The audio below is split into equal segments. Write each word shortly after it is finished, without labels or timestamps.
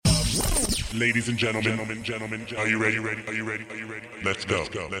Ladies and gentlemen, are you ready? Let's go.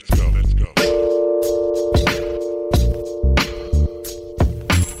 Let's go.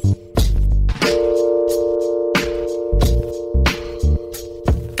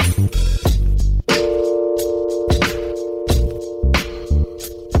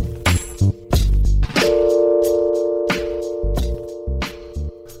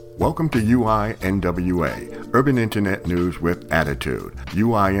 Welcome to UINWA, Urban Internet News with Attitude.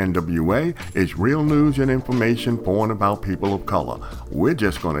 UINWA is real news and information born about people of color. We're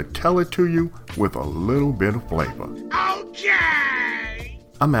just going to tell it to you with a little bit of flavor. Okay!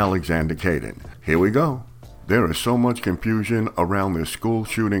 I'm Alexander Caden. Here we go. There is so much confusion around this school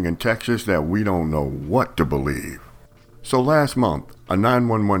shooting in Texas that we don't know what to believe. So last month, a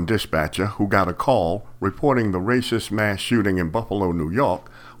 911 dispatcher who got a call reporting the racist mass shooting in Buffalo, New York,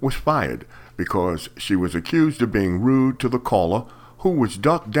 was fired because she was accused of being rude to the caller, who was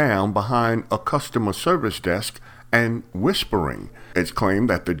ducked down behind a customer service desk and whispering. It's claimed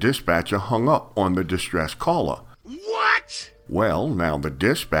that the dispatcher hung up on the distressed caller. What? Well, now the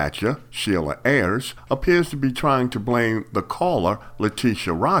dispatcher, Sheila Ayers, appears to be trying to blame the caller,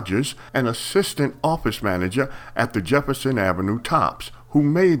 Letitia Rogers, an assistant office manager at the Jefferson Avenue Tops, who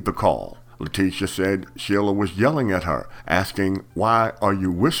made the call. Letitia said Sheila was yelling at her, asking, "Why are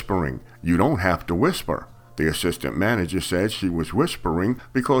you whispering? You don't have to whisper." The assistant manager said she was whispering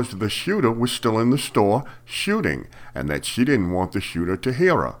because the shooter was still in the store shooting, and that she didn't want the shooter to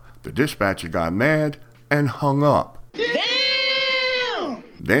hear her. The dispatcher got mad and hung up. Damn!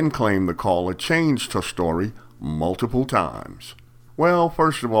 Then claimed the caller changed her story multiple times. Well,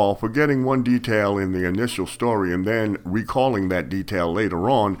 first of all, forgetting one detail in the initial story and then recalling that detail later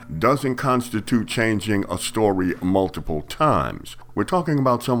on doesn't constitute changing a story multiple times. We're talking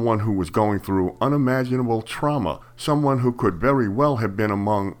about someone who was going through unimaginable trauma, someone who could very well have been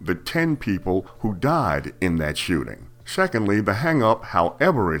among the 10 people who died in that shooting. Secondly, the hang-up,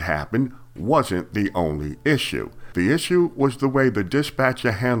 however it happened, wasn't the only issue. The issue was the way the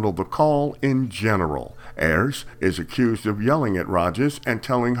dispatcher handled the call in general. Ayers is accused of yelling at Rogers and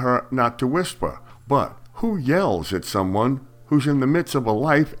telling her not to whisper. But who yells at someone who's in the midst of a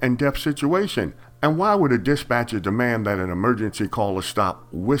life and death situation? And why would a dispatcher demand that an emergency caller stop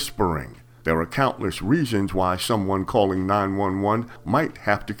whispering? There are countless reasons why someone calling 911 might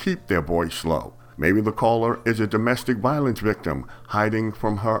have to keep their voice low. Maybe the caller is a domestic violence victim hiding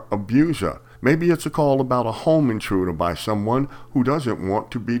from her abuser. Maybe it's a call about a home intruder by someone who doesn't want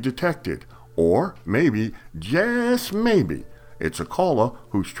to be detected. Or maybe, just maybe, it's a caller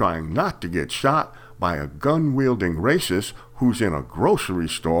who's trying not to get shot by a gun-wielding racist who's in a grocery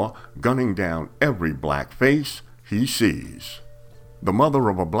store gunning down every black face he sees. The mother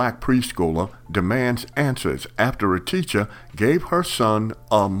of a black preschooler demands answers after a teacher gave her son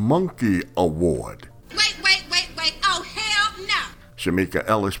a monkey award. Wait, oh hell no! Shamika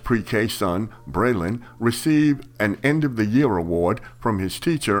Ellis' pre-K son, Braylon, received an end-of-the-year award from his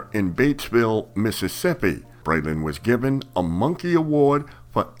teacher in Batesville, Mississippi. Braylon was given a monkey award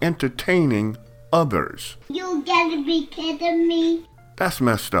for entertaining others. You gotta be kidding me. That's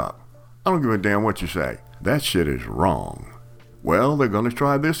messed up. I don't give a damn what you say. That shit is wrong. Well, they're going to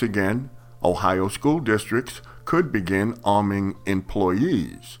try this again. Ohio school districts could begin arming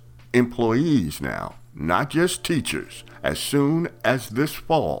employees. Employees now, not just teachers, as soon as this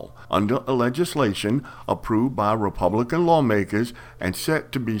fall, under a legislation approved by Republican lawmakers and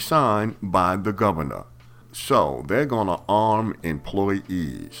set to be signed by the governor. So they're going to arm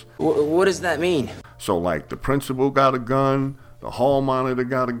employees. What does that mean? So like the principal got a gun, the hall monitor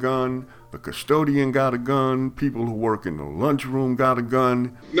got a gun, the custodian got a gun, people who work in the lunchroom got a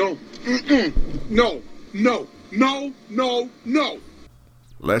gun. No. No.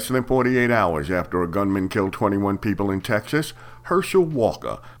 Less than 48 hours after a gunman killed 21 people in Texas, Herschel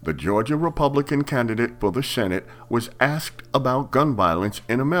Walker, the Georgia Republican candidate for the Senate, was asked about gun violence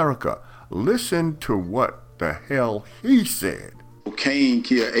in America. Listen to what the hell he said. Cain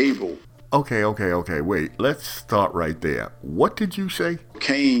killed Abel. Okay, wait, let's start right there. What did you say?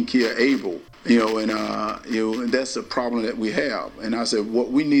 Cain killed Abel, and that's a problem that we have. And I said, what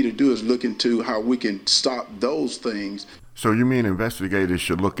we need to do is look into how we can stop those things. So you mean investigators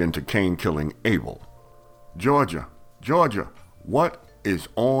should look into Cain killing Abel? Georgia, what is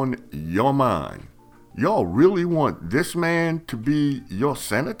on your mind? Y'all really want this man to be your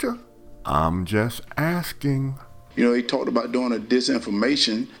senator? I'm just asking. He talked about doing a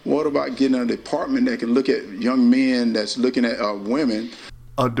disinformation. What about getting a department that can look at young men that's looking at women?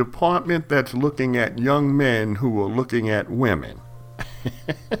 A department that's looking at young men who are looking at women.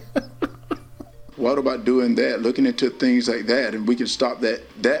 What about doing that, looking into things like that, and we can stop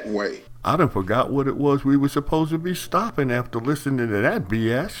that way? I done forgot what it was we were supposed to be stopping after listening to that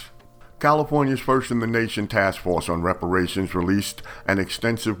BS. California's First in the Nation Task Force on Reparations released an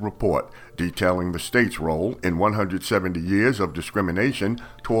extensive report detailing the state's role in 170 years of discrimination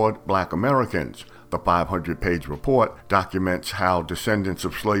toward Black Americans. The 500-page report documents how descendants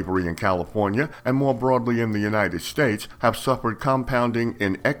of slavery in California and more broadly in the United States have suffered compounding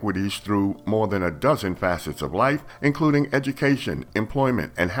inequities through more than a dozen facets of life, including education,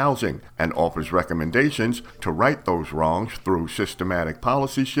 employment, and housing, and offers recommendations to right those wrongs through systematic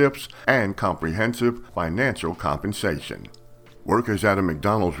policy shifts and comprehensive financial compensation. Workers at a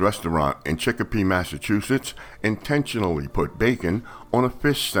McDonald's restaurant in Chicopee, Massachusetts, intentionally put bacon on a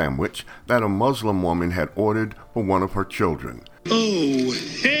fish sandwich that a Muslim woman had ordered for one of her children. Oh,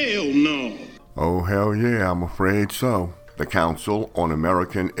 hell no. Oh, hell yeah, I'm afraid so. The Council on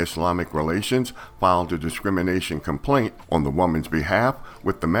American Islamic Relations filed a discrimination complaint on the woman's behalf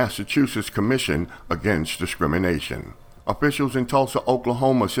with the Massachusetts Commission Against Discrimination. Officials in Tulsa,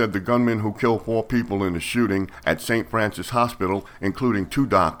 Oklahoma said the gunman who killed 4 people in a shooting at St. Francis Hospital, including 2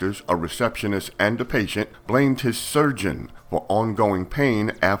 doctors, a receptionist, and a patient, blamed his surgeon for ongoing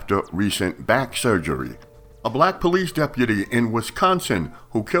pain after recent back surgery. A black police deputy in Wisconsin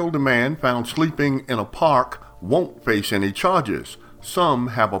who killed a man found sleeping in a park won't face any charges. Some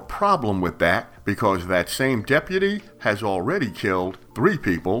have a problem with that because that same deputy has already killed 3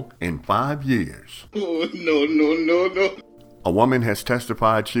 people in 5 years. Oh, no. A woman has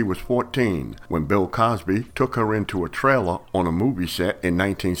testified she was 14 when Bill Cosby took her into a trailer on a movie set in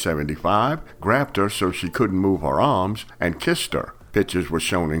 1975, grabbed her so she couldn't move her arms, and kissed her. Pictures were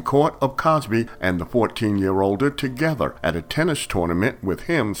shown in court of Cosby and the 14-year-older together at a tennis tournament with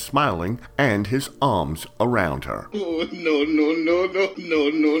him smiling and his arms around her. Oh, no.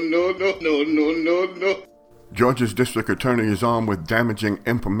 Georgia's district attorney is armed with damaging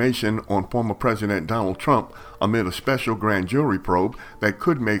information on former President Donald Trump amid a special grand jury probe that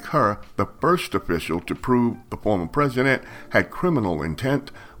could make her the first official to prove the former president had criminal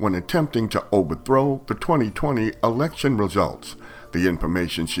intent when attempting to overthrow the 2020 election results. The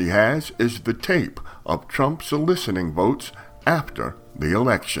information she has is the tape of Trump soliciting votes after the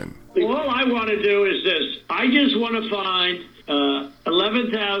election. All I want to do is this. I just want to find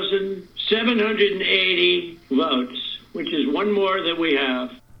 11,780 votes, which is one more than we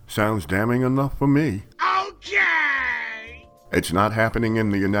have. Sounds damning enough for me. Okay. It's not happening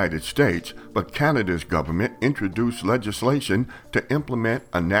in the United States, but Canada's government introduced legislation to implement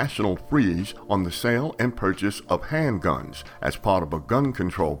a national freeze on the sale and purchase of handguns as part of a gun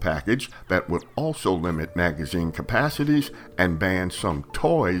control package that would also limit magazine capacities and ban some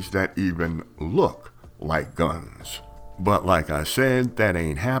toys that even look like guns. But like I said, that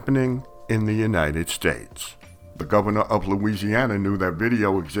ain't happening in the United States. The governor of Louisiana knew that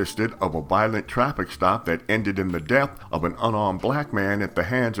video existed of a violent traffic stop that ended in the death of an unarmed black man at the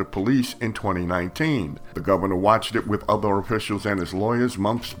hands of police in 2019. The governor watched it with other officials and his lawyers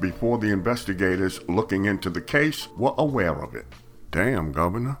months before the investigators looking into the case were aware of it. Damn,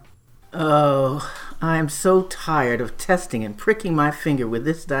 Governor. Oh, I'm so tired of testing and pricking my finger with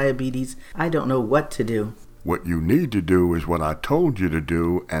this diabetes. I don't know what to do. What you need to do is what I told you to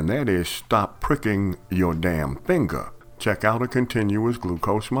do, and that is stop pricking your damn finger. Check out a continuous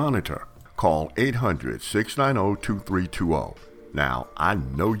glucose monitor. Call 800-690-2320. Now, I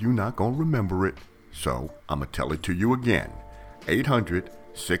know you're not going to remember it, so I'm going to tell it to you again.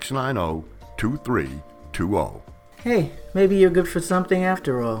 800-690-2320. Hey, maybe you're good for something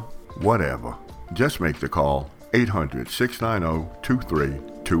after all. Whatever. Just make the call.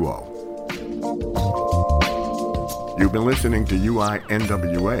 800-690-2320. You've been listening to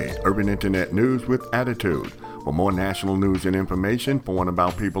UINWA, Urban Internet News with Attitude. For more national news and information for and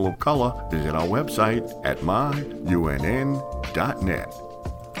about people of color, visit our website at myunn.net.